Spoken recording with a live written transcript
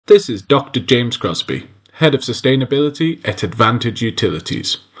This is Dr. James Crosby, Head of Sustainability at Advantage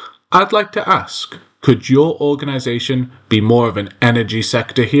Utilities. I'd like to ask, could your organisation be more of an energy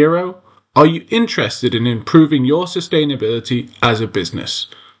sector hero? Are you interested in improving your sustainability as a business?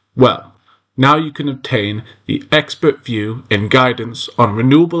 Well, now you can obtain the expert view and guidance on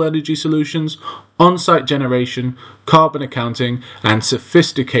renewable energy solutions, on-site generation, carbon accounting, and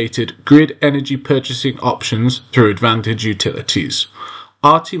sophisticated grid energy purchasing options through Advantage Utilities.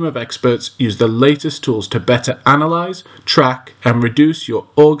 Our team of experts use the latest tools to better analyse, track, and reduce your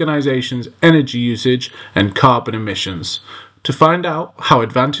organisation's energy usage and carbon emissions. To find out how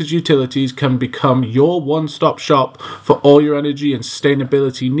Advantage Utilities can become your one-stop shop for all your energy and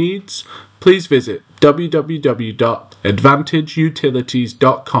sustainability needs, please visit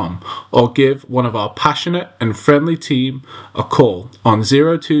www.advantageutilities.com or give one of our passionate and friendly team a call on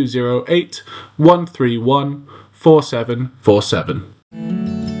 0208 131 4747.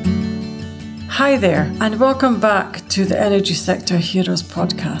 Hi there, and welcome back to the Energy Sector Heroes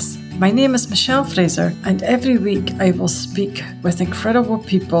podcast. My name is Michelle Fraser, and every week I will speak with incredible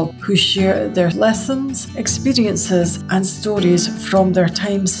people who share their lessons, experiences, and stories from their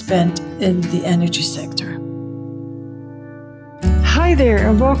time spent in the energy sector. Hi there,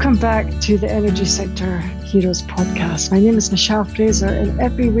 and welcome back to the Energy Sector Heroes podcast. My name is Michelle Fraser, and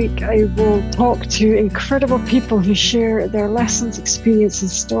every week I will talk to incredible people who share their lessons,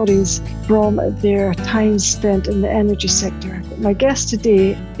 experiences, stories from their time spent in the energy sector. My guest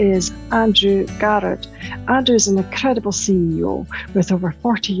today is Andrew Garrad. Andrew is an incredible CEO with over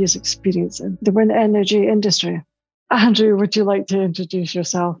 40 years' experience in the wind energy industry. Andrew, would you like to introduce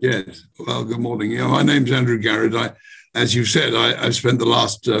yourself? Yes. Well, good morning. My name's Andrew Garrad. As you said, I've spent the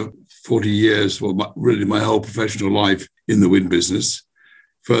last 40 years, really my whole professional life in the wind business.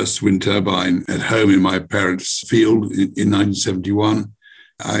 First wind turbine at home in my parents' field in 1971.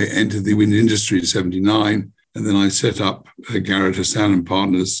 I entered the wind industry in 79, and then I set up Garrad Hassan and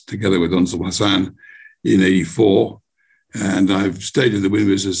Partners together with Ansel Hassan in 84. And I've stayed in the wind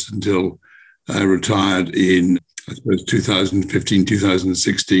business until I retired in, I suppose, 2015,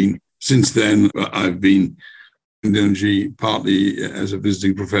 2016. Since then, I've been wind energy, partly as a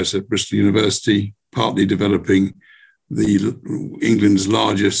visiting professor at Bristol University, partly developing England's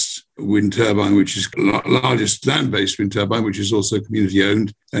largest wind turbine, which is largest land-based wind turbine, which is also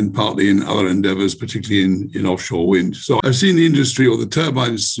community-owned, and partly in other endeavours, particularly in offshore wind. So I've seen the industry or the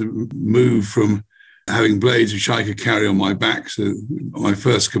turbines move from having blades which I could carry on my back. So my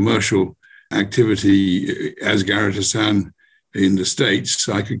first commercial activity as Garrad Hassan in the States,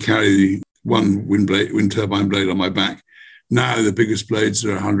 I could carry one wind turbine blade on my back. Now the biggest blades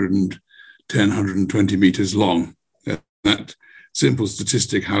are 110, 120 meters long. That simple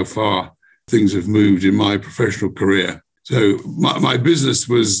statistic, how far things have moved in my professional career. So my business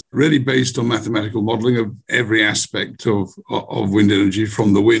was really based on mathematical modeling of every aspect of wind energy,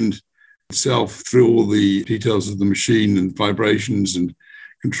 from the wind itself through all the details of the machine and vibrations and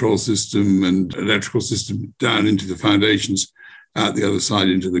control system and electrical system down into the foundations, out the other side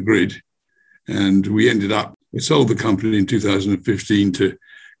into the grid. And we sold the company in 2015 to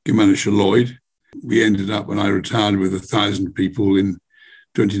Germanischer Lloyd. We ended up, when I retired, with 1,000 people in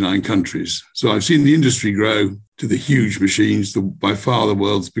 29 countries. So I've seen the industry grow to the huge machines, by far the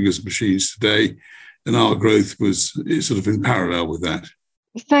world's biggest machines today. And our growth was sort of in parallel with that.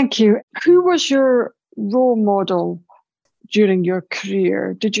 Thank you. Who was your role model during your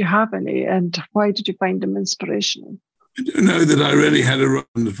career? Did you have any? And why did you find them inspirational? I don't know that I really had a role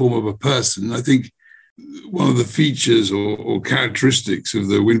in the form of a person. I think one of the features or characteristics of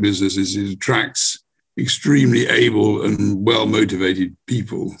the wind business is it attracts extremely able and well-motivated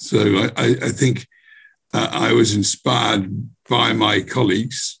people. So I think I was inspired by my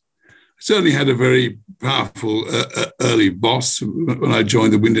colleagues. I certainly had a very powerful early boss. When I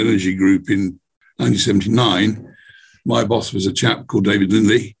joined the wind energy group in 1979, my boss was a chap called David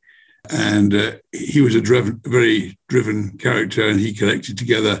Lindley. And he was a very driven character, and he collected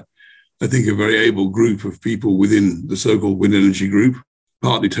together, I think, a very able group of people within the so-called wind energy group,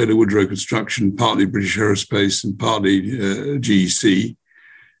 partly Taylor Woodrow Construction, partly British Aerospace, and partly GEC.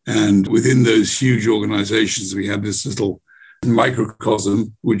 And within those huge organizations, we had this little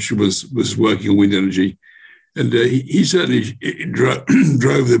microcosm, which was working on wind energy. And he certainly drove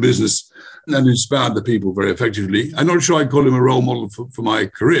the business and inspired the people very effectively. I'm not sure I'd call him a role model for my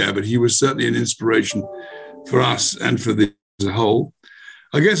career, but he was certainly an inspiration for us and for the as a whole.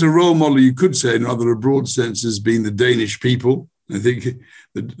 I guess a role model, you could say, in rather a broad sense, has been the Danish people. I think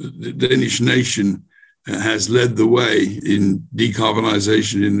the Danish nation has led the way in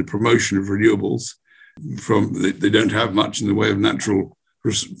decarbonisation, in the promotion of renewables. They don't have much in the way of natural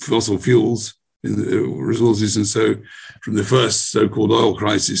fossil fuels in the resources. And so from the first so-called oil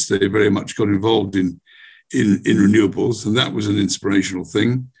crisis, they very much got involved in renewables, and that was an inspirational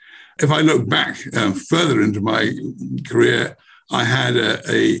thing. If I look back further into my career, I had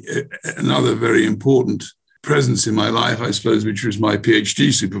another very important presence in my life, I suppose, which was my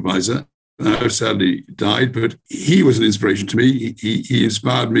PhD supervisor. Now, sadly died, but he was an inspiration to me. He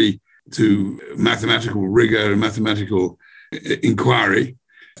inspired me to mathematical rigor and mathematical inquiry,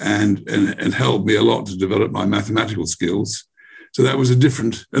 and helped me a lot to develop my mathematical skills. So that was a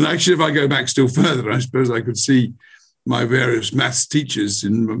different, and actually, if I go back still further, I suppose I could see my various maths teachers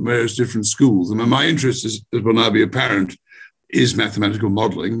in various different schools. I mean, my interest, as will now be apparent, is mathematical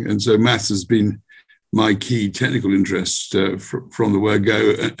modeling. And so maths has been my key technical interest from the word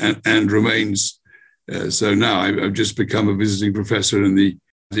go, and remains. So now I've just become a visiting professor in the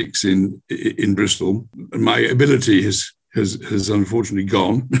physics in Bristol. My ability has unfortunately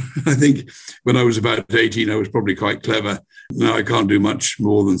gone. I think when I was about 18, I was probably quite clever. Now I can't do much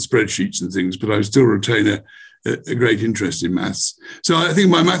more than spreadsheets and things, but I still retain a great interest in maths. So I think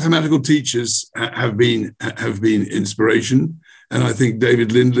my mathematical teachers have been inspiration. And I think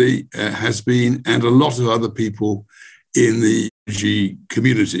David Lindley has been, and a lot of other people in the energy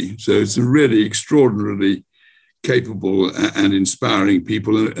community. So it's a really extraordinarily capable and inspiring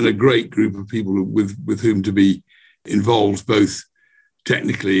people, and a great group of people with whom to be involved, both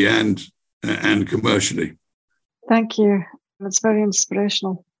technically and commercially. Thank you. That's very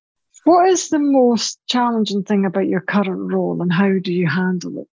inspirational. What is the most challenging thing about your current role, and how do you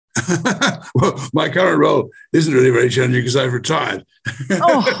handle it? Well, my current role isn't really very challenging because I've retired.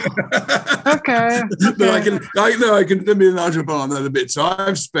 Oh, okay. But I can let me enlarge upon that a bit. So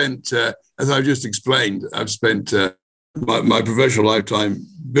I've spent, as I've just explained, my professional lifetime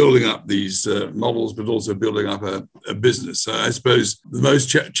building up these models, but also building up a business. So I suppose the most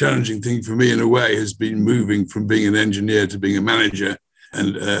challenging thing for me, in a way, has been moving from being an engineer to being a manager,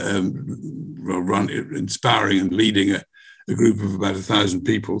 and inspiring and leading a group of about 1,000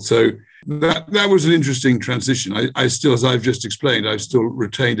 people. So that was an interesting transition. I still, as I've just explained, I've still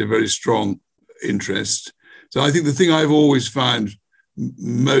retained a very strong interest. So I think the thing I've always found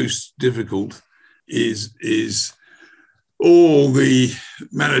most difficult is all the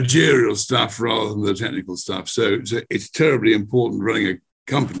managerial stuff rather than the technical stuff. So it's terribly important running a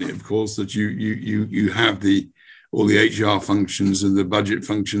company, of course, that you have all the HR functions and the budget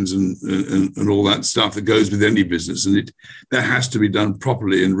functions and all that stuff that goes with any business. And that has to be done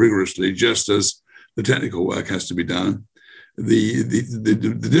properly and rigorously, just as the technical work has to be done. The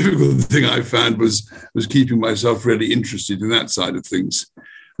difficult thing I found was keeping myself really interested in that side of things.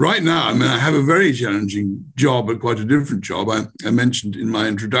 Right now, I mean, I have a very challenging job, but quite a different job. I mentioned in my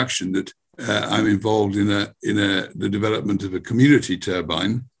introduction that I'm involved in the development of a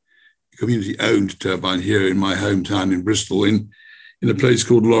community-owned turbine here in my hometown in Bristol, in a place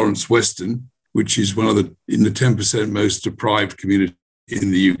called Lawrence Weston, which is one of the 10% most deprived community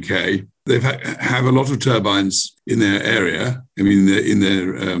in the UK. They have a lot of turbines in their area. I mean, in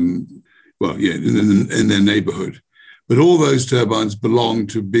their neighbourhood. But all those turbines belong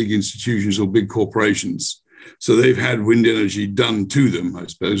to big institutions or big corporations. So they've had wind energy done to them, I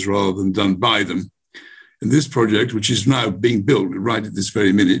suppose, rather than done by them. And this project, which is now being built right at this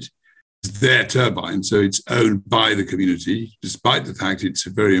very minute, is their turbine. So it's owned by the community, despite the fact it's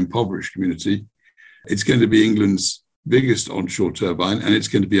a very impoverished community. It's going to be England's biggest onshore turbine, and it's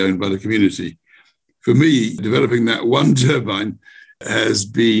going to be owned by the community. For me, developing that one turbine has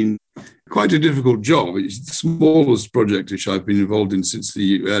been quite a difficult job. It's the smallest project which I've been involved in since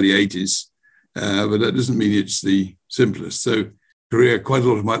the early 80s, but that doesn't mean it's the simplest. So quite a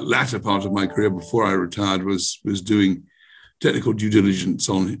lot of my latter part of my career before I retired was doing technical due diligence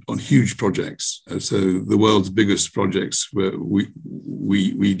on huge projects. So the world's biggest projects where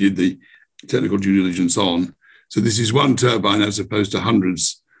we did the technical due diligence on. So this is one turbine as opposed to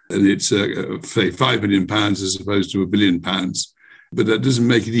hundreds, and it's say £5 million as opposed to £1 billion. But that doesn't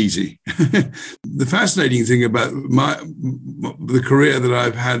make it easy. The fascinating thing about the career that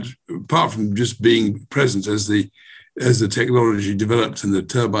I've had, apart from just being present as the technology developed and the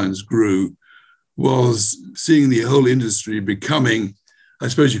turbines grew, was seeing the whole industry becoming, I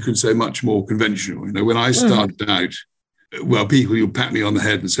suppose you could say, much more conventional. You know, when I started out, well, people will pat me on the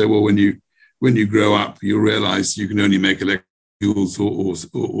head and say, well, when you grow up, you'll realize you can only make electrons or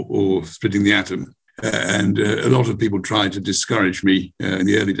splitting the atom. And a lot of people tried to discourage me in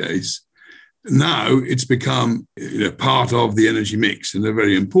the early days. Now it's become part of the energy mix, and a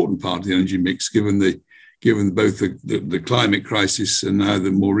very important part of the energy mix, given both the climate crisis and now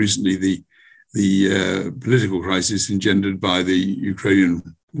more recently the the political crisis engendered by the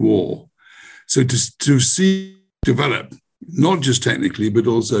Ukrainian war. So to see develop, not just technically, but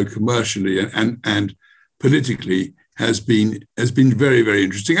also commercially and politically, has been very, very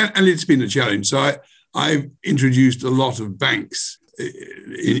interesting. And it's been a challenge. So I've introduced a lot of banks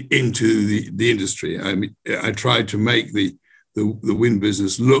into the industry. I mean, I tried to make the wind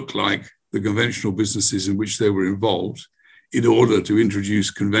business look like the conventional businesses in which they were involved, in order to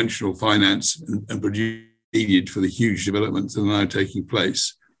introduce conventional finance and produce needed for the huge developments that are now taking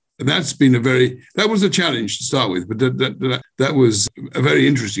place. And that was a challenge to start with, but that was a very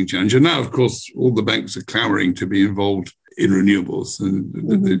interesting challenge. And now, of course, all the banks are clamoring to be involved in renewables. And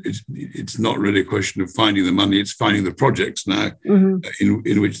it's not really a question of finding the money, it's finding the projects now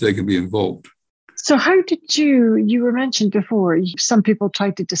in which they can be involved. So how did you were mentioned before, some people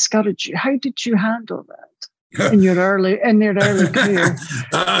tried to discourage you. How did you handle that? In your early career?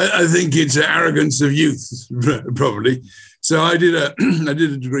 I think it's arrogance of youth, probably. So I did a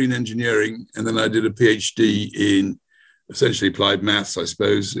degree in engineering, and then I did a PhD in essentially applied maths, I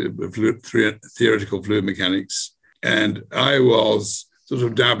suppose, theoretical fluid mechanics. And I was sort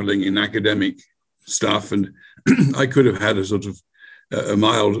of dabbling in academic stuff, and I could have had a sort of a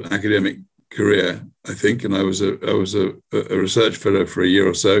mild academic career, I think. And I was a research fellow for a year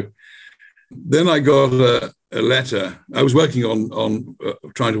or so. Then I got a letter. I was working on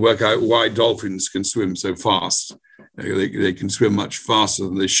trying to work out why dolphins can swim so fast. They can swim much faster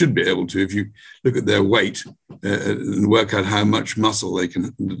than they should be able to if you look at their weight and work out how much muscle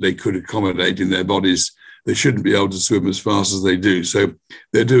they could accommodate in their bodies. They shouldn't be able to swim as fast as they do. So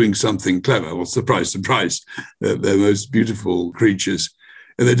they're doing something clever. Well, surprise, surprise. They're most beautiful creatures.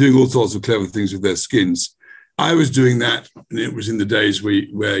 And they're doing all sorts of clever things with their skins. I was doing that, and it was in the days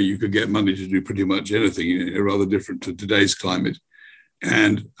where you could get money to do pretty much anything, rather different to today's climate.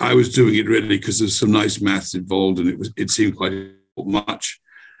 And I was doing it really because there's some nice maths involved, and it seemed quite much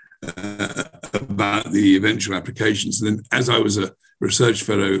about the eventual applications. And then as I was a research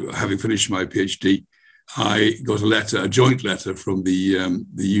fellow, having finished my PhD, I got a joint letter from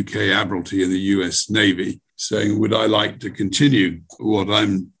the UK Admiralty and the US Navy saying, would I like to continue what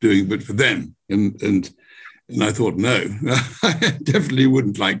I'm doing, but for them? And I thought, no, I definitely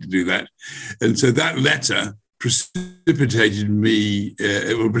wouldn't like to do that. And so that letter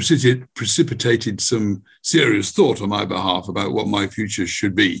precipitated some serious thought on my behalf about what my future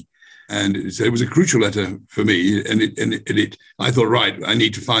should be. And it was a crucial letter for me. And I thought, right, I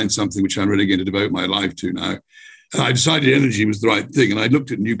need to find something which I'm really going to devote my life to now. And I decided energy was the right thing. And I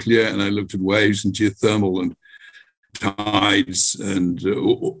looked at nuclear, and I looked at waves and geothermal and tides and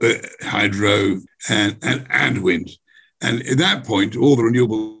hydro and wind. And at that point, all the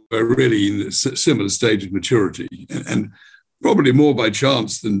renewables were really in a similar stage of maturity. And probably more by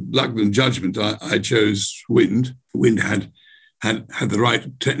chance than luck than judgment, I chose wind. Wind had the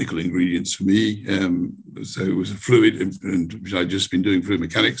right technical ingredients for me. So it was a fluid, and I'd just been doing fluid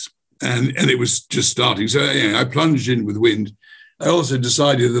mechanics. And it was just starting. So I plunged in with wind. I also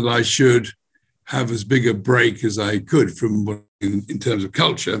decided that I should have as big a break as I could from in terms of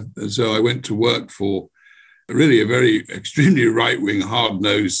culture. And so I went to work for really a very extremely right-wing,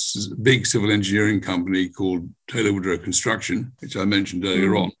 hard-nosed, big civil engineering company called Taylor Woodrow Construction, which I mentioned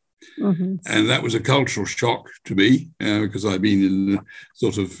earlier on. Mm-hmm. And that was a cultural shock to me because I'd been in a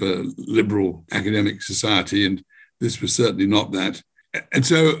sort of liberal academic society, and this was certainly not that. And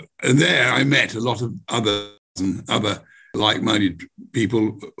there I met a lot of other like-minded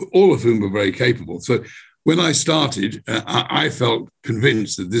people, all of whom were very capable. So when I started, I felt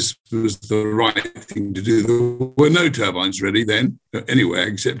convinced that this was the right thing to do. There were no turbines ready then, anywhere,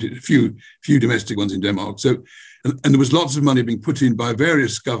 except a few domestic ones in Denmark. So, and there was lots of money being put in by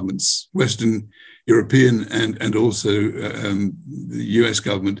various governments, Western European and also the US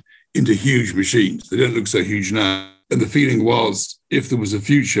government, into huge machines. They don't look so huge now. And the feeling was, if there was a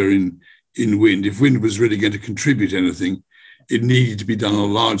future in wind, if wind was really going to contribute anything, it needed to be done on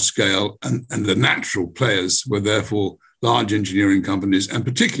a large scale, and the natural players were therefore large engineering companies, and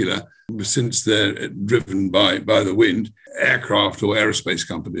particular, since they're driven by the wind, aircraft or aerospace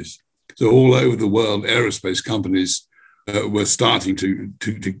companies. So all over the world, aerospace companies were starting to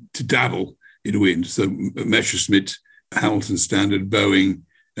dabble in wind. So Messerschmitt, Hamilton Standard, Boeing,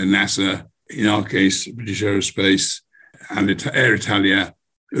 and NASA, in our case, British Aerospace, and Air Italia,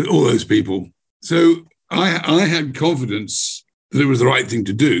 all those people. So I had confidence that it was the right thing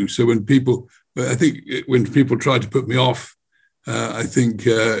to do. So when people tried to put me off, I think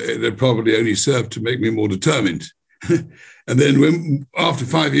they probably only served to make me more determined. And then after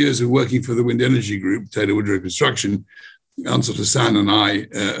 5 years of working for the Wind Energy Group, Taylor Woodrow Construction, Ansel Hassan and I,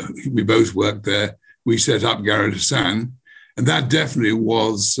 we both worked there. We set up Garrad Hassan, and that definitely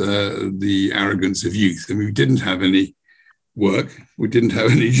was the arrogance of youth. I mean, we didn't have any work. We didn't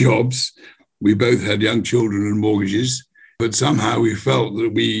have any jobs. We both had young children and mortgages, but somehow we felt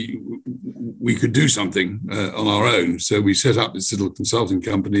that we could do something on our own. So we set up this little consulting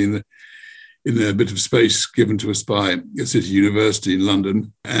company in a bit of space given to us by a city university in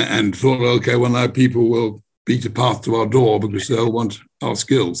London, and thought, okay, well, now people will beat a path to our door because they'll want our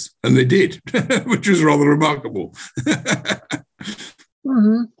skills. And they did, which was rather remarkable.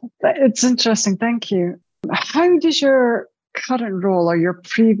 Mm-hmm. It's interesting. Thank you. How does your current role or your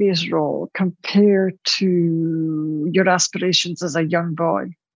previous role compare to your aspirations as a young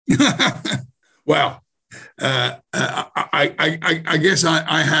boy? Well, I guess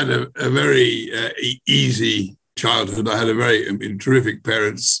I had a very easy childhood. I had a very terrific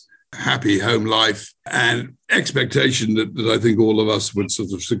parents, happy home life, and expectation that I think all of us would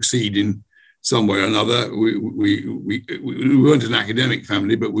sort of succeed in some way or another. We weren't an academic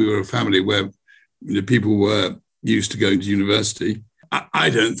family, but we were a family where people were used to going to university. I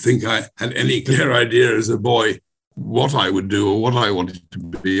don't think I had any clear idea as a boy what I would do or what I wanted to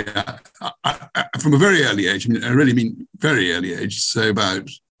be. From a very early age, I really mean very early age, so about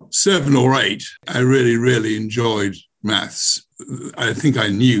 7 or 8, I really, really enjoyed maths. I think I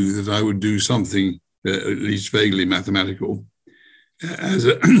knew that I would do something at least vaguely mathematical. As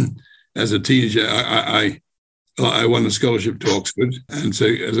a teenager, I won a scholarship to Oxford. And so,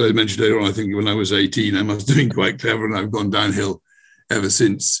 as I mentioned earlier on, I think when I was 18, I must have been quite clever, and I've gone downhill ever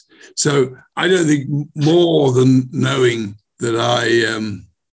since. So I don't think more than knowing that I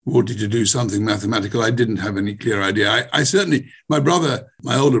wanted to do something mathematical, I didn't have any clear idea. I certainly, my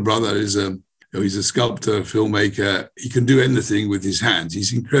older brother he's a sculptor, filmmaker. He can do anything with his hands.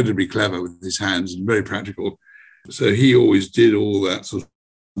 He's incredibly clever with his hands and very practical. So he always did all that sort of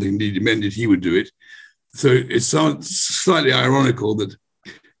thing. He demanded he would do it. So it's slightly ironical that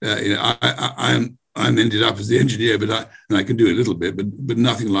I'm ended up as the engineer, but I can do a little bit, but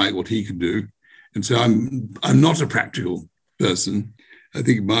nothing like what he could do. And so I'm not a practical person. I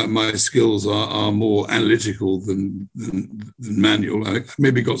think my skills are more analytical than manual. I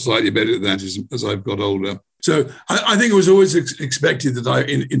maybe got slightly better at that as I've got older. So I think it was always expected that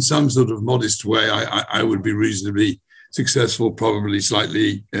in some sort of modest way, I would be reasonably successful, probably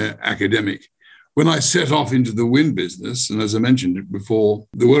slightly academic. When I set off into the wind business, and as I mentioned before,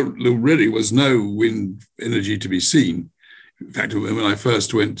 there really was no wind energy to be seen. In fact, when I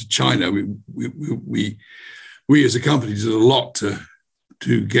first went to China, we as a company did a lot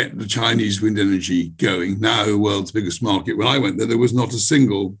to get the Chinese wind energy going, now the world's biggest market. When I went there was not a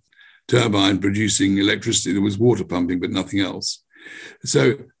single turbine producing electricity. There was water pumping, but nothing else.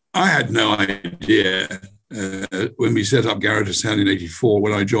 So I had no idea when we set up Garrad Hassan in 84,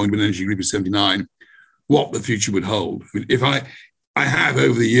 when I joined Wind Energy Group in 79, what the future would hold. I mean, if I have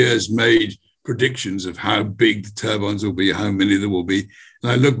over the years made predictions of how big the turbines will be, how many there will be,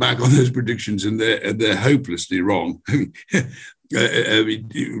 and I look back on those predictions and they're hopelessly wrong. I mean,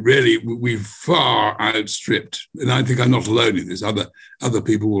 really, we've far outstripped, and I think I'm not alone in this. Other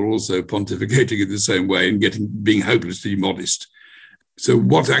people were also pontificating in the same way and being hopelessly modest. So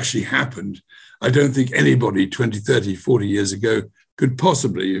what actually happened, I don't think anybody 20, 30, 40 years ago could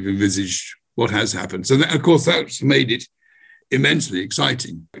possibly have envisaged what has happened. So, of course, that's made it immensely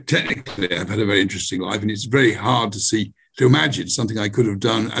exciting. Technically, I've had a very interesting life, and it's very hard to imagine something I could have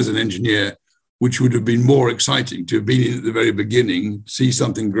done as an engineer which would have been more exciting, to have been in at the very beginning, see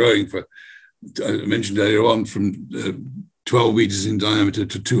something growing I mentioned earlier on, from 12 meters in diameter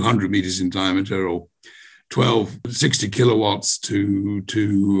to 200 meters in diameter, or 60 kilowatts to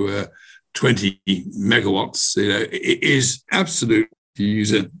 20 megawatts. It is absolute, to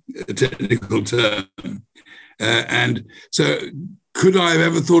use a technical term. And so could I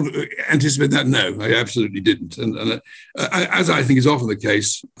have ever anticipated that? No, I absolutely didn't. And as I think is often the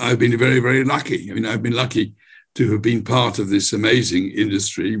case, I've been very, very lucky. I mean, I've been lucky to have been part of this amazing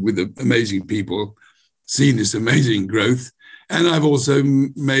industry with amazing people, seen this amazing growth. And I've also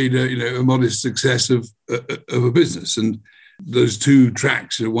made a modest success of a business. And those two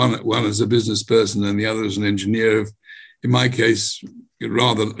tracks, one as a business person and the other as an engineer, have, in my case,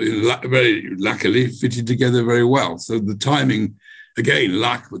 rather very luckily fitted together very well. So the timing, again,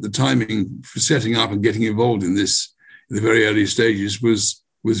 luck, but the timing for setting up and getting involved in this in the very early stages was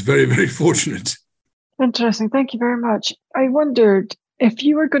very, very fortunate. Interesting. Thank you very much. I wondered if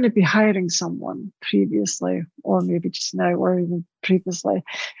you were going to be hiring someone previously, or maybe just now, or even previously,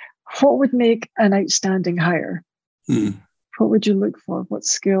 what would make an outstanding hire? What would you look for? What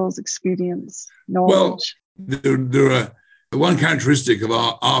skills, experience, knowledge? Well, there are one characteristic of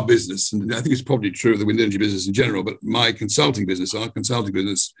our business, and I think it's probably true of the wind energy business in general, but our consulting business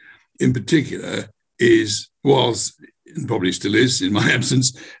in particular was, and probably still is in my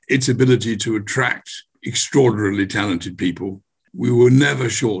absence, its ability to attract extraordinarily talented people. We were never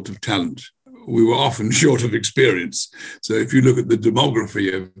short of talent. We were often short of experience. So if you look at the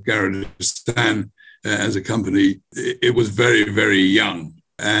demography of Garrad as a company, it was very, very young.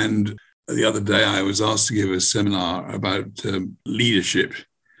 And the other day I was asked to give a seminar about leadership.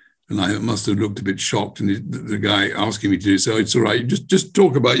 And I must have looked a bit shocked. And the guy asking me to do so, it's all right, just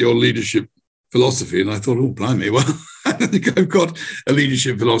talk about your leadership philosophy. And I thought, oh, blimey, well, I don't think I've got a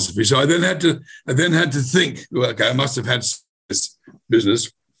leadership philosophy. So I then had to think, well, okay, I must have had this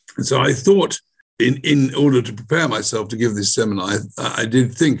business. And so I thought, in order to prepare myself to give this seminar, I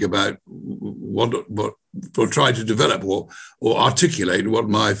did think about what or try to develop or articulate what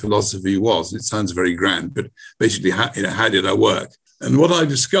my philosophy was. It sounds very grand, but basically, how did I work? And what I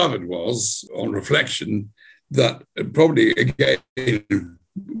discovered was, on reflection, that probably again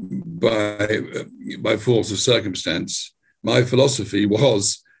by force of circumstance, my philosophy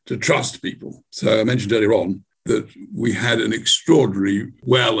was to trust people. So I mentioned earlier on that we had an extraordinary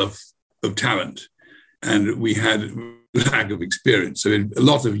well of talent, and we had lack of experience. So a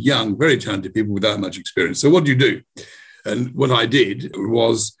lot of young, very talented people without much experience. So what do you do? And what I did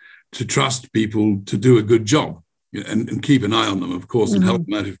was to trust people to do a good job and keep an eye on them, of course, and help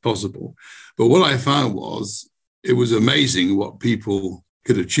them out if possible. But what I found was it was amazing what people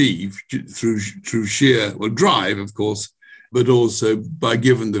could achieve through sheer drive, of course, but also by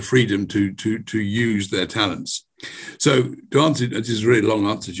giving the freedom to use their talents. So to answer, it is a really long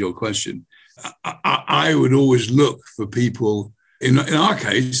answer to your question. I would always look for people, in our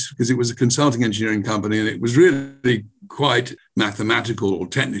case, because it was a consulting engineering company and it was really quite mathematical or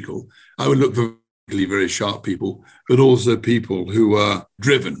technical, I would look for very sharp people, but also people who were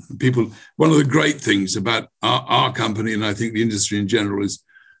driven. One of the great things about our company, and I think the industry in general, is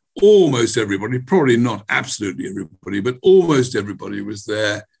almost everybody, probably not absolutely everybody, but almost everybody was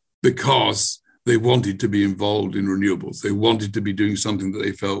there because they wanted to be involved in renewables. They wanted to be doing something that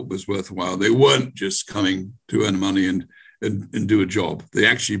they felt was worthwhile. They weren't just coming to earn money and do a job. They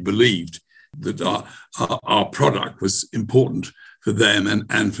actually believed that our product was important for them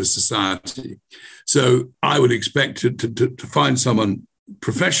and for society. So I would expect to find someone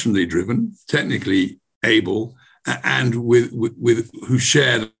professionally driven, technically able, and with who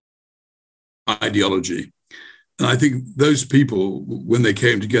shared ideology. And I think those people, when they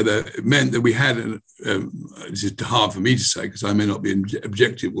came together, it meant that we had, this is hard for me to say because I may not be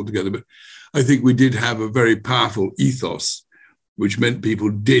objective altogether, but I think we did have a very powerful ethos, which meant people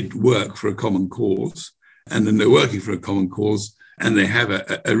did work for a common cause. And then they're working for a common cause and they have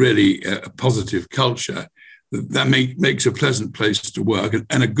a really positive culture that makes a pleasant place to work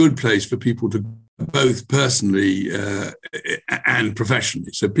and a good place for people to both personally and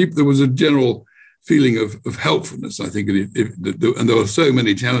professionally. So there was a general feeling of helpfulness, I think, and there were so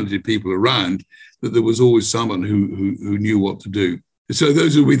many talented people around that there was always someone who knew what to do. So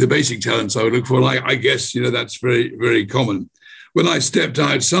those would be the basic talents I would look for. And I guess, that's very, very common. When I stepped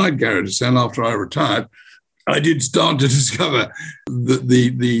outside Garrad after I retired, I did start to discover that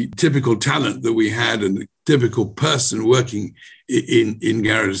the typical talent that we had and the typical person working in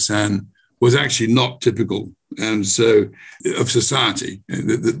Garrad was actually not typical, and so of society.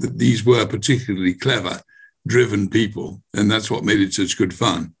 These were particularly clever, driven people, and that's what made it such good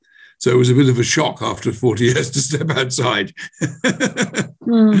fun. So it was a bit of a shock after 40 years to step outside.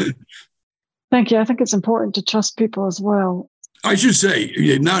 Thank you. I think it's important to trust people as well. I should say,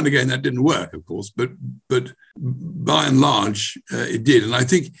 now and again, that didn't work, of course, but by and large, it did. And I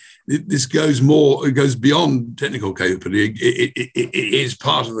think this goes beyond technical capability. It is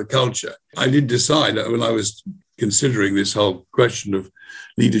part of the culture. I did decide when I was considering this whole question of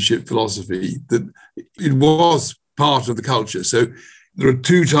leadership philosophy that it was part of the culture. So there are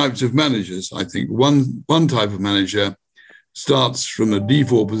two types of managers, I think. One type of manager starts from a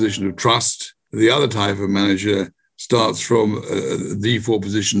default position of trust. The other type of manager starts from a default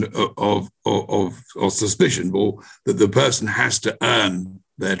position of suspicion, or that the person has to earn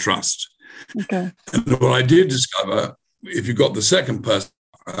their trust. Okay. And what I did discover, if you've got the second person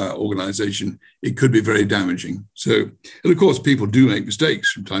organization, it could be very damaging. So, and of course, people do make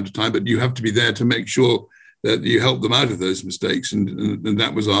mistakes from time to time, but you have to be there to make sure that you help them out of those mistakes. And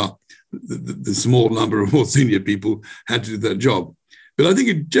that was the small number of more senior people had to do that job. But I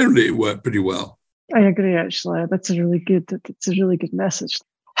think generally it worked pretty well. I agree, actually. That's a really good message.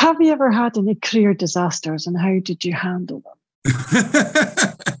 Have you ever had any career disasters and how did you handle them?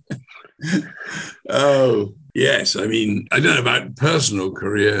 Oh, yes. I mean, I don't know about personal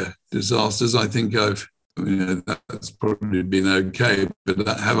career disasters. I think that's probably been okay. But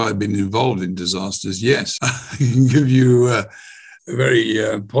have I been involved in disasters? Yes. I can give you a very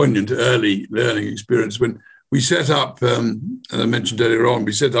poignant early learning experience. When we set up, as I mentioned earlier on,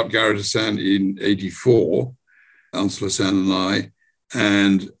 we set up Garrad Hassan in 1984, Ansel Hassan and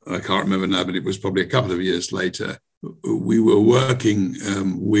and I can't remember now, but it was probably a couple of years later. We were working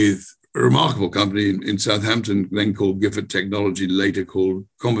with a remarkable company in Southampton, then called Gifford Technology, later called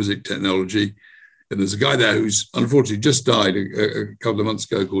Composite Technology. And there's a guy there who's unfortunately just died a couple of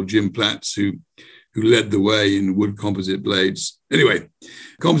months ago called Jim Platts, who led the way in wood composite blades. Anyway,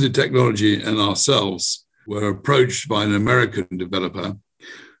 Composite Technology and ourselves were approached by an American developer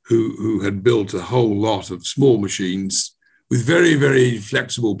who had built a whole lot of small machines with very, very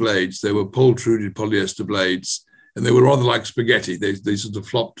flexible blades. They were pole-truded polyester blades, and they were rather like spaghetti. They sort of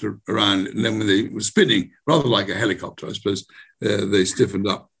flopped around, and then when they were spinning, rather like a helicopter, I suppose, they stiffened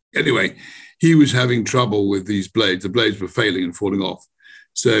up. Anyway, he was having trouble with these blades. The blades were failing and falling off.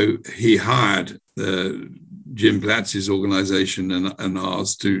 So he hired Jim Platts' organization and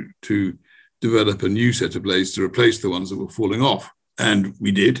ours to develop a new set of blades to replace the ones that were falling off. And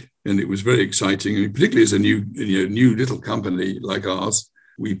we did, and it was very exciting. I mean, particularly as a new little company like ours,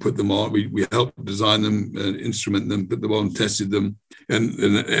 we put them on, we helped design them, instrument them, put them on, tested them, and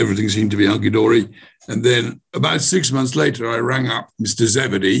everything seemed to be hunky-dory. And then about 6 months later, I rang up Mr.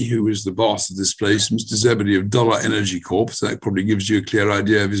 Zebedee, who was the boss of this place, Mr. Zebedee of Dollar Energy Corp. So that probably gives you a clear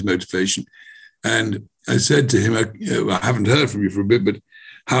idea of his motivation. And I said to him, I haven't heard from you for a bit, but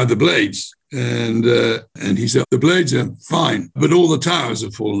how are the blades? And he said, the blades are fine, but all the towers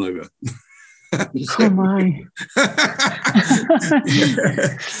have fallen over. Oh my!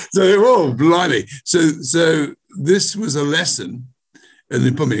 So, blimey! So this was a lesson,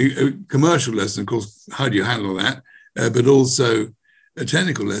 and probably a commercial lesson, of course. How do you handle that? But also a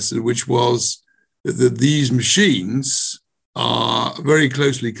technical lesson, which was that these machines are very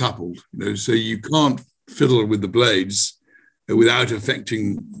closely coupled. So you can't fiddle with the blades without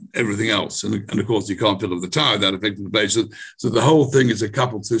affecting everything else, and of course you can't fiddle with the tower without affecting the blades. So the whole thing is a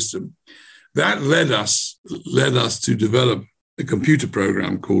coupled system. That led us to develop a computer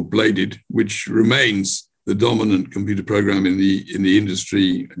program called Bladed, which remains the dominant computer program in the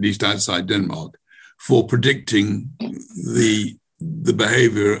industry, at least outside Denmark, for predicting the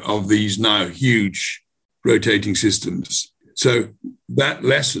behavior of these now huge rotating systems. So that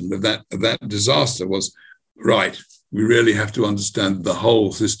lesson of that disaster was, right, we really have to understand the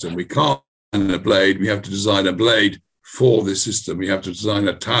whole system. We can't design a blade. We have to design a blade for this system. We have to design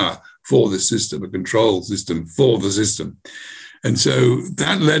a tower for this system, a control system for the system. And so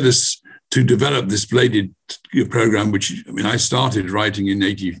that led us to develop this Bladed program, which, I started writing in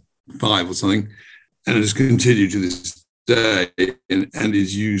 1985 or something, and it has continued to this day and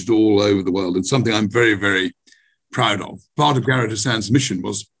is used all over the world, and something I'm very, very proud of. Part of Garrad Hassan's mission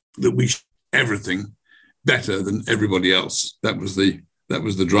was that we should do everything better than everybody else. That was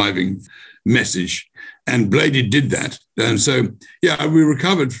the driving message. And Bladed did that. And so, we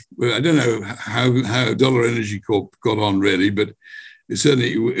recovered. I don't know how Dollar Energy Corp got on really, but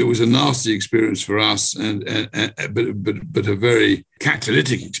it was a nasty experience for us, but a very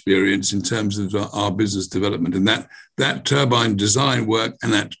catalytic experience in terms of our business development. And that turbine design work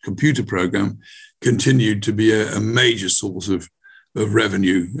and that computer program continued to be a major source of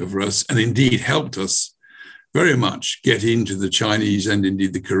revenue for us, and indeed helped us very much get into the Chinese and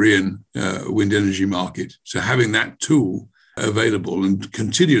indeed the Korean wind energy market. So having that tool available and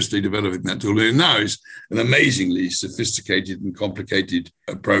continuously developing that tool, and now is an amazingly sophisticated and complicated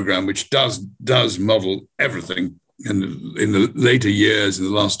program, which does model everything. And in the later years, in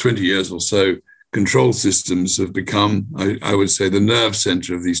the last 20 years or so, control systems have become, I would say, the nerve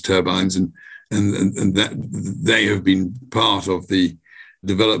center of these turbines, and that they have been part of the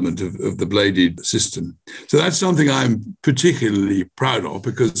development of the Bladed system. So that's something I'm particularly proud of,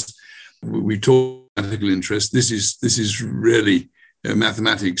 because we talk mathematical interest. This is really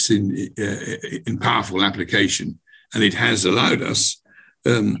mathematics in powerful application, and it has allowed us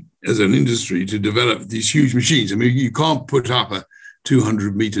as an industry to develop these huge machines. You can't put up a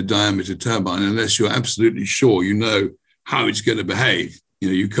 200-meter diameter turbine unless you're absolutely sure you know how it's going to behave.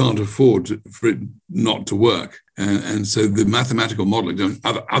 You can't afford for it not to work. And so the mathematical modeling,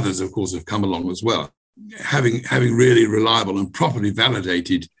 others, of course, have come along as well. Having really reliable and properly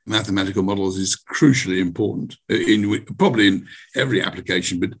validated mathematical models is crucially important, probably in every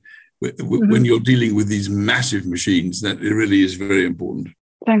application, but when you're dealing with these massive machines, that it really is very important.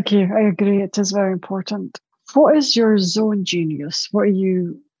 Thank you. I agree. It is very important. What is your zone genius? What are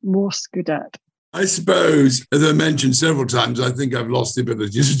you most good at? I suppose, as I mentioned several times, I think I've lost the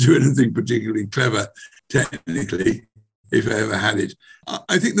ability to do anything particularly clever technically, if I ever had it.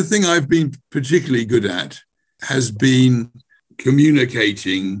 I think the thing I've been particularly good at has been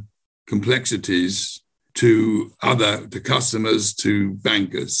communicating complexities to customers, to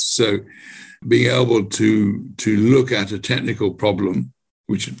bankers. So being able to look at a technical problem,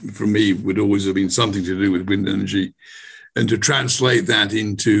 which for me would always have been something to do with wind energy, and to translate that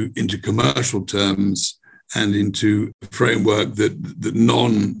into commercial terms and into a framework that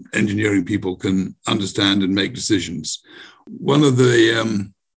non-engineering people can understand and make decisions. One of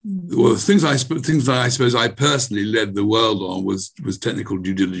the things I suppose I personally led the world on was technical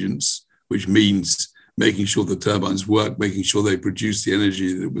due diligence, which means making sure the turbines work, making sure they produce the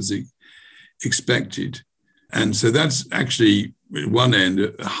energy that was expected. And so that's actually, at one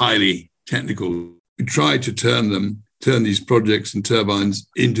end, highly technical. We try to turn these projects and turbines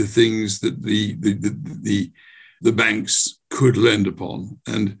into things that the banks could lend upon.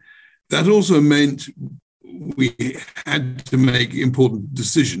 And that also meant we had to make important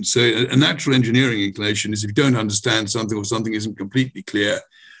decisions. So a natural engineering inclination is if you don't understand something or something isn't completely clear,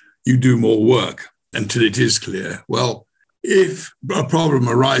 you do more work until it is clear. Well, if a problem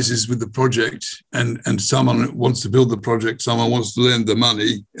arises with the project and someone wants to build the project, someone wants to lend the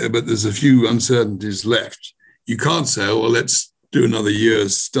money, but there's a few uncertainties left, you can't say, oh, well, let's do another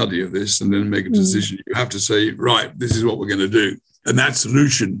year's study of this and then make a decision. You have to say, right, this is what we're going to do. And that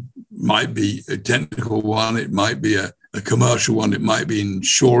solution might be a technical one. It might be a commercial one. It might be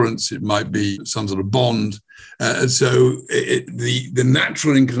insurance. It might be some sort of bond. So the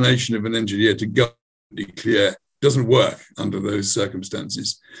natural inclination of an engineer to go clear doesn't work under those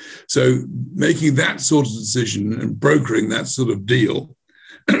circumstances. So making that sort of decision and brokering that sort of deal,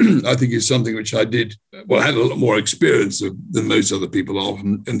 I think is something which I did, well, I had a lot more experience of than most other people of.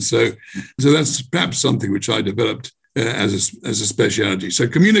 And so that's perhaps something which I developed as a speciality. So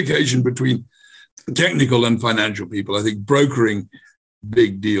communication between technical and financial people, I think brokering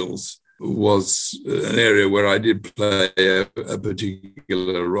big deals was an area where I did play a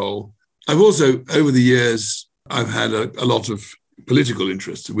particular role. I've also, over the years, I've had a lot of political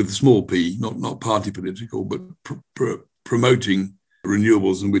interest with a small p, not party political, but promoting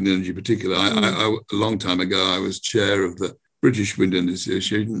renewables and wind energy in particular. A long time ago, I was chair of the British Wind Energy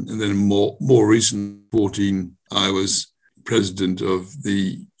Association, and then more recent 2014, I was president of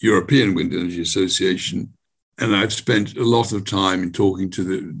the European Wind Energy Association. And I've spent a lot of time in talking to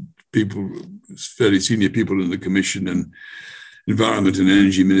the people, fairly senior people in the Commission and environment and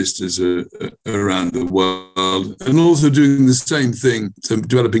energy ministers around the world, and also doing the same thing, so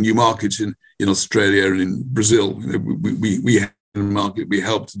developing new markets in Australia and in Brazil. We had a market, we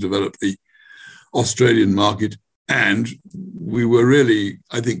helped to develop the Australian market, and we were really,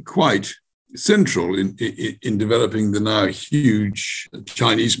 I think, quite central in developing the now huge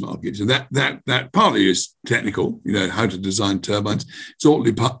Chinese market. And that partly is technical, how to design turbines. It's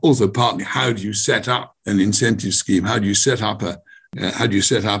also partly how do you set up an incentive scheme? How do you set up an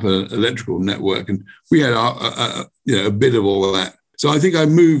electrical network? And we had a bit of all of that. So I think I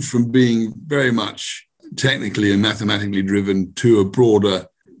moved from being very much technically and mathematically driven to a broader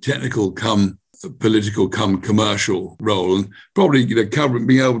technical political commercial role, and probably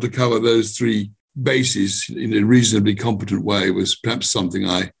being able to cover those three bases in a reasonably competent way was perhaps something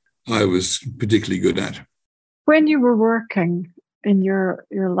I was particularly good at. When you were working in your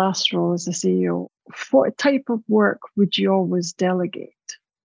last role as a CEO, what type of work would you always delegate?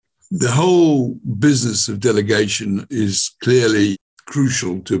 The whole business of delegation is clearly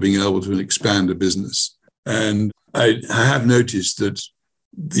crucial to being able to expand a business. And I have noticed that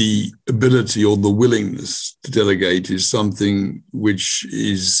the ability or the willingness to delegate is something which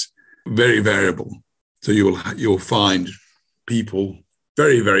is very variable. So you'll find people,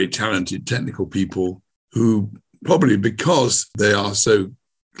 very, very talented technical people, who probably because they are so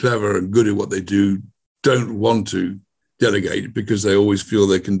clever and good at what they do, don't want to delegate because they always feel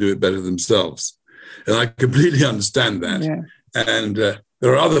they can do it better themselves. And I completely understand that. Yeah. And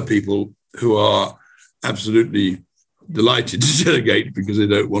there are other people who are absolutely delighted to delegate because they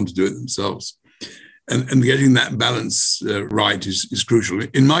don't want to do it themselves. And getting that balance right is crucial.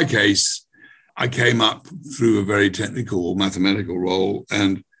 In my case, I came up through a very technical or mathematical role,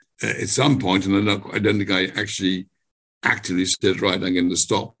 and at some point, and I don't think I actually actively said, right, I'm going to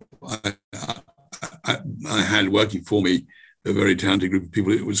stop. I had working for me a very talented group of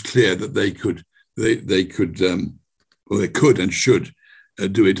people. It was clear that they could and should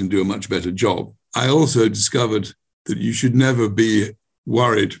do it and do a much better job. I also discovered that you should never be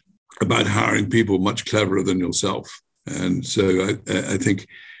worried about hiring people much cleverer than yourself. And so I think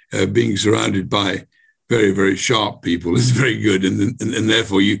being surrounded by very, very sharp people is very good, and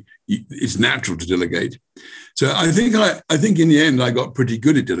therefore it's natural to delegate. So I think in the end I got pretty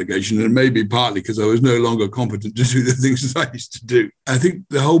good at delegation, and maybe partly because I was no longer competent to do the things that I used to do. I think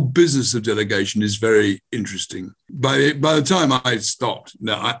the whole business of delegation is very interesting. By the time I stopped,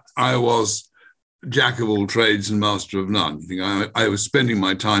 I was jack of all trades and master of none. I was spending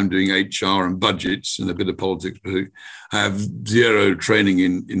my time doing HR and budgets and a bit of politics. But I have zero training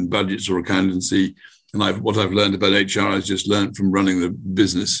in budgets or accountancy. And what I've learned about HR, I've just learned from running the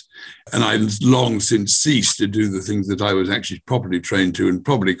business. And I long since ceased to do the things that I was actually properly trained to and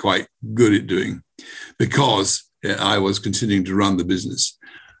probably quite good at doing, because I was continuing to run the business.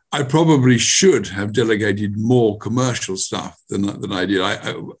 I probably should have delegated more commercial stuff than I did.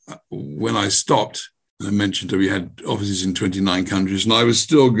 When I stopped, I mentioned that we had offices in 29 countries, and I was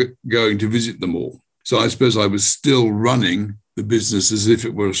still going to visit them all. So I suppose I was still running the business as if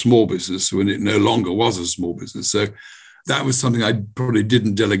it were a small business when it no longer was a small business. So that was something I probably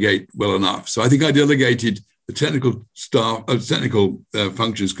didn't delegate well enough. So I think I delegated the technical staff, technical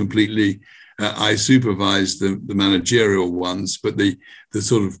functions completely. I supervised the managerial ones, but the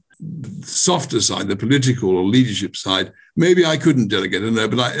sort of softer side, the political or leadership side, maybe I couldn't delegate. I don't know,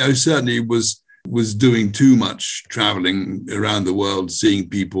 but I certainly was doing too much traveling around the world, seeing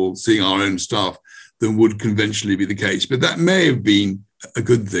people, seeing our own staff, than would conventionally be the case. But that may have been a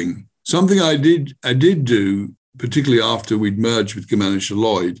good thing. Something I did do, particularly after we'd merged with Germanische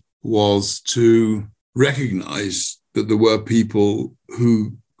Lloyd, was to recognize that there were people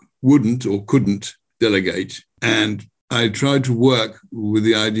who wouldn't or couldn't delegate. And I tried to work with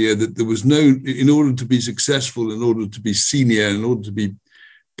the idea that there was in order to be successful, in order to be senior, in order to be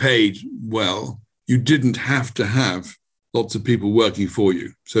paid well, you didn't have to have lots of people working for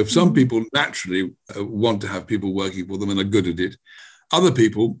you. So if some people naturally want to have people working for them and are good at it, other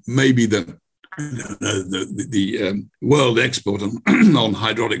people, maybe the world expert on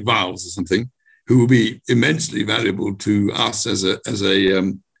hydraulic valves or something, who will be immensely valuable to us as a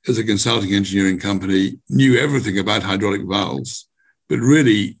consulting engineering company, knew everything about hydraulic valves, but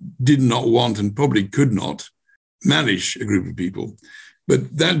really did not want and probably could not manage a group of people.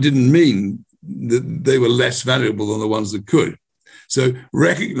 But that didn't mean that they were less valuable than the ones that could. So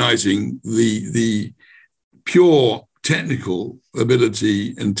recognizing the pure technical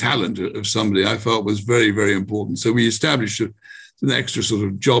ability and talent of somebody, I felt was very, very important. So we established an extra sort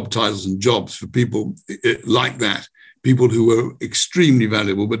of job titles and jobs for people like that, people who were extremely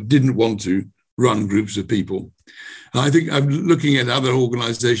valuable but didn't want to run groups of people. And I think I'm looking at other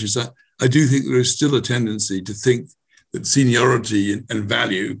organizations. I do think there is still a tendency to think that seniority and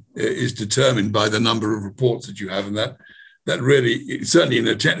value is determined by the number of reports that you have. And that really, certainly in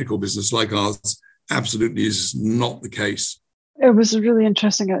a technical business like ours, absolutely is not the case. It was really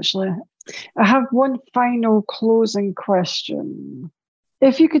interesting, actually. I have one final closing question.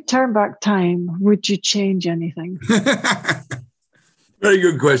 If you could turn back time, would you change anything? Very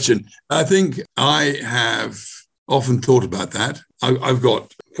good question. I think I have often thought about that. I've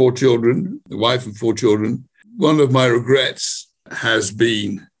got 4 children, a wife and 4 children. One of my regrets has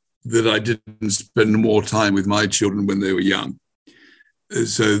been that I didn't spend more time with my children when they were young.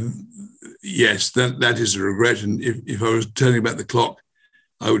 So, yes, that is a regret. And if I was turning back the clock,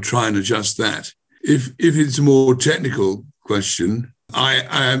 I would try and adjust that. If it's a more technical question,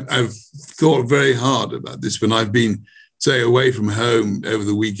 I've thought very hard about this when I've been, say, away from home over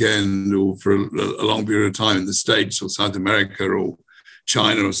the weekend or for a long period of time in the States or South America or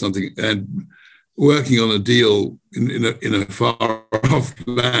China or something, and working on a deal in a far off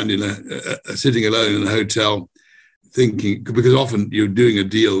land, sitting alone in a hotel, thinking, because often you're doing a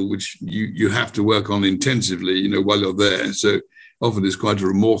deal which you have to work on intensively, while you're there. So often it's quite a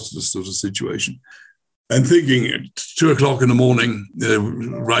remorseless sort of situation. And thinking at 2:00 in the morning,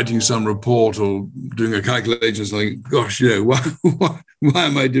 writing some report or doing a calculation, something, gosh, why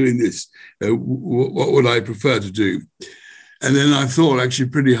am I doing this? What would I prefer to do? And then I thought actually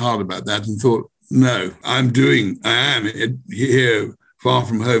pretty hard about that and thought, no, I am here far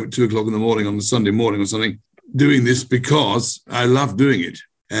from home at 2:00 in the morning on a Sunday morning or something, doing this because I love doing it.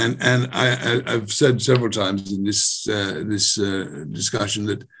 And I've said several times in this discussion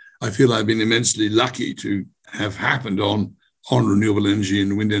that I feel I've been immensely lucky to have happened on renewable energy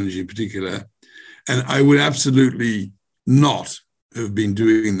and wind energy in particular. And I would absolutely not have been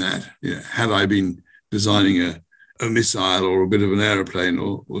doing that had I been designing a missile or a bit of an aeroplane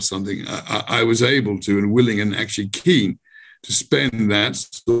or something. I was able to and willing and actually keen to spend that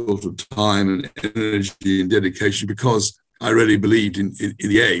sort of time and energy and dedication because I really believed in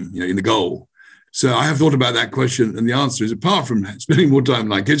the aim, in the goal. So I have thought about that question, and the answer is, apart from spending more time with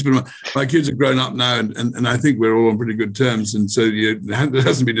my kids, but my kids are grown up now, and I think we're all on pretty good terms, and so there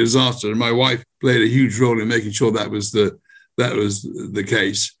hasn't been a disaster. And my wife played a huge role in making sure that was the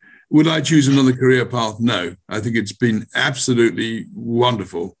case. Would I choose another career path? No. I think it's been absolutely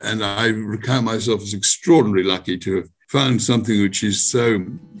wonderful, and I recount myself as extraordinarily lucky to have found something which is so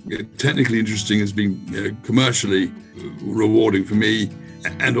technically interesting, has been commercially rewarding for me,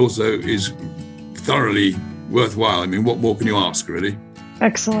 and also is thoroughly worthwhile. I mean, what more can you ask, really?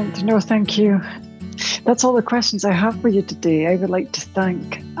 Excellent. No, thank you. That's all the questions I have for you today. I would like to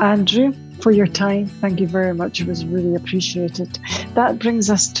thank Andrew for your time. Thank you very much. It was really appreciated. That brings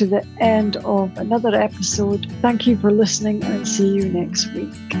us to the end of another episode. Thank you for listening, and see you next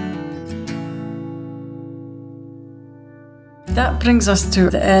week. That brings us to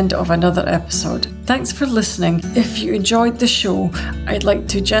the end of another episode. Thanks for listening. If you enjoyed the show, I'd like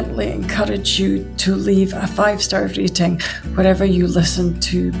to gently encourage you to leave a 5-star rating wherever you listen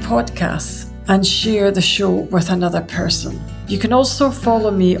to podcasts, and share the show with another person. You can also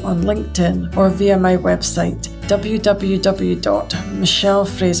follow me on LinkedIn or via my website,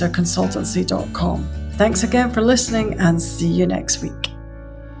 www.michellefraserconsultancy.com. Thanks again for listening, and see you next week.